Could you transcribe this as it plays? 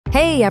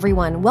Hey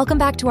everyone, welcome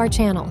back to our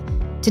channel.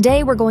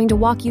 Today we're going to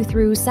walk you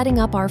through setting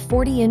up our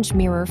 40-inch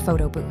mirror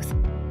photo booth.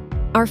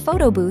 Our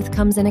photo booth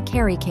comes in a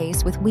carry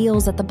case with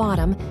wheels at the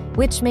bottom,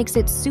 which makes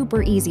it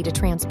super easy to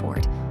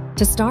transport.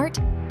 To start,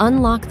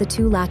 unlock the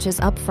two latches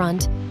up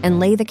front and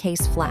lay the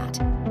case flat.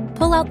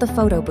 Pull out the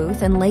photo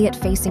booth and lay it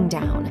facing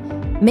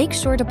down. Make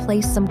sure to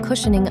place some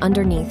cushioning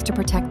underneath to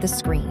protect the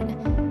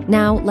screen.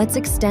 Now let's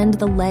extend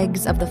the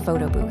legs of the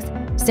photo booth.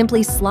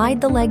 Simply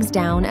slide the legs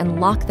down and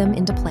lock them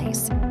into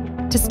place.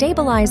 To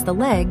stabilize the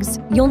legs,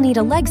 you'll need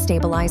a leg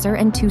stabilizer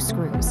and 2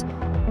 screws.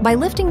 By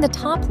lifting the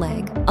top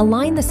leg,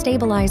 align the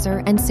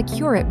stabilizer and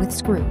secure it with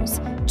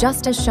screws,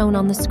 just as shown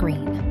on the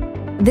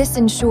screen. This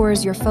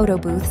ensures your photo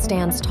booth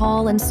stands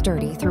tall and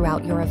sturdy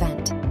throughout your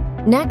event.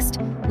 Next,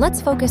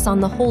 let's focus on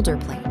the holder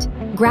plate.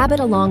 Grab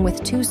it along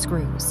with 2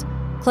 screws.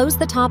 Close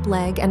the top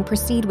leg and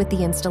proceed with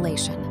the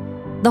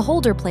installation. The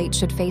holder plate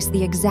should face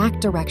the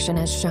exact direction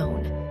as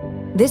shown.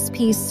 This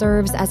piece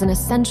serves as an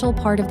essential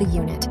part of the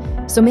unit,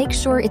 so make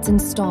sure it's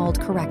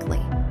installed correctly.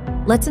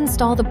 Let's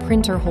install the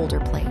printer holder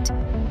plate.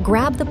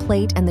 Grab the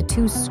plate and the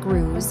 2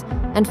 screws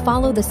and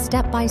follow the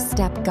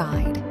step-by-step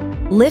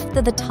guide. Lift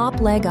the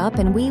top leg up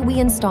and we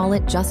install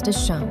it just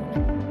as shown.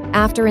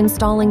 After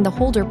installing the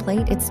holder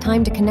plate, it's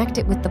time to connect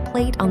it with the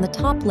plate on the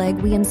top leg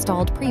we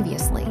installed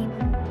previously.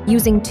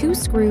 Using 2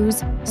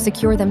 screws,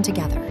 secure them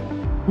together.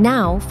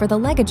 Now, for the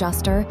leg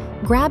adjuster,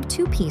 grab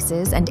 2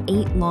 pieces and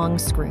 8 long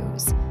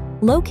screws.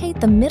 Locate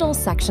the middle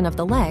section of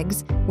the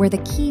legs where the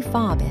key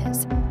fob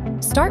is.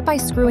 Start by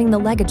screwing the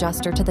leg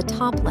adjuster to the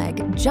top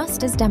leg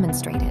just as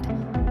demonstrated.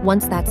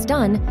 Once that's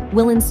done,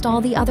 we'll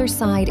install the other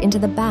side into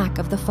the back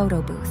of the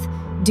photo booth.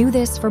 Do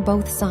this for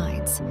both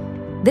sides.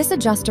 This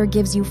adjuster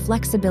gives you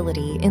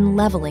flexibility in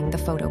leveling the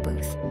photo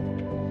booth.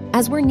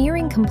 As we're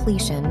nearing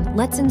completion,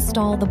 let's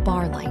install the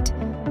bar light.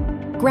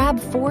 Grab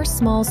 4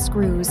 small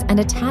screws and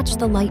attach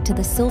the light to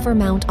the silver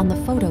mount on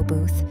the photo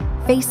booth,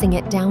 facing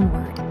it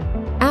downward.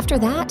 After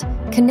that,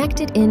 connect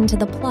it into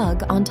the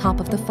plug on top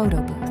of the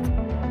photo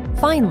booth.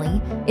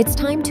 Finally, it's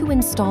time to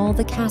install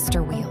the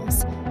caster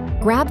wheels.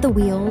 Grab the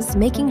wheels,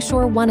 making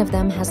sure one of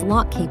them has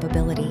lock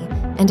capability,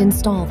 and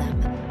install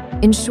them.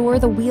 Ensure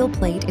the wheel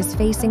plate is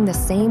facing the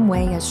same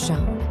way as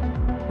shown.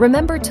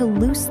 Remember to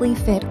loosely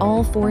fit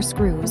all 4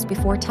 screws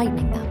before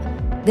tightening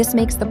them. This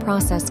makes the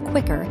process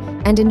quicker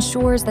and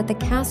ensures that the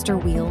caster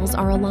wheels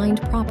are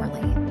aligned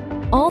properly.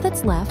 All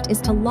that's left is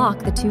to lock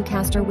the 2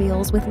 caster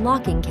wheels with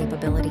locking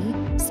capability,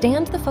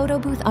 stand the photo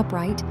booth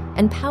upright,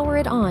 and power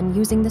it on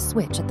using the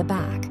switch at the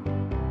back.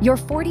 Your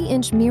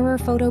 40-inch mirror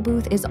photo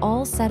booth is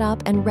all set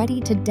up and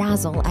ready to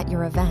dazzle at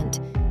your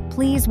event.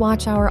 Please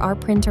watch our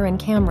printer and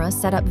camera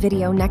setup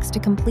video next to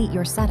complete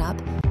your setup.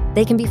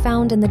 They can be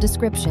found in the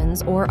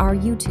descriptions or our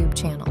YouTube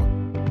channel.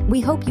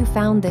 We hope you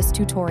found this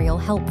tutorial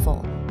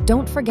helpful.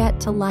 Don't forget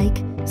to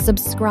like,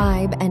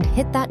 subscribe, and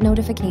hit that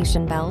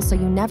notification bell so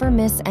you never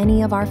miss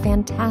any of our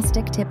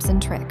fantastic tips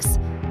and tricks.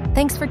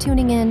 Thanks for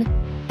tuning in,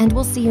 and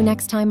we'll see you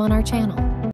next time on our channel.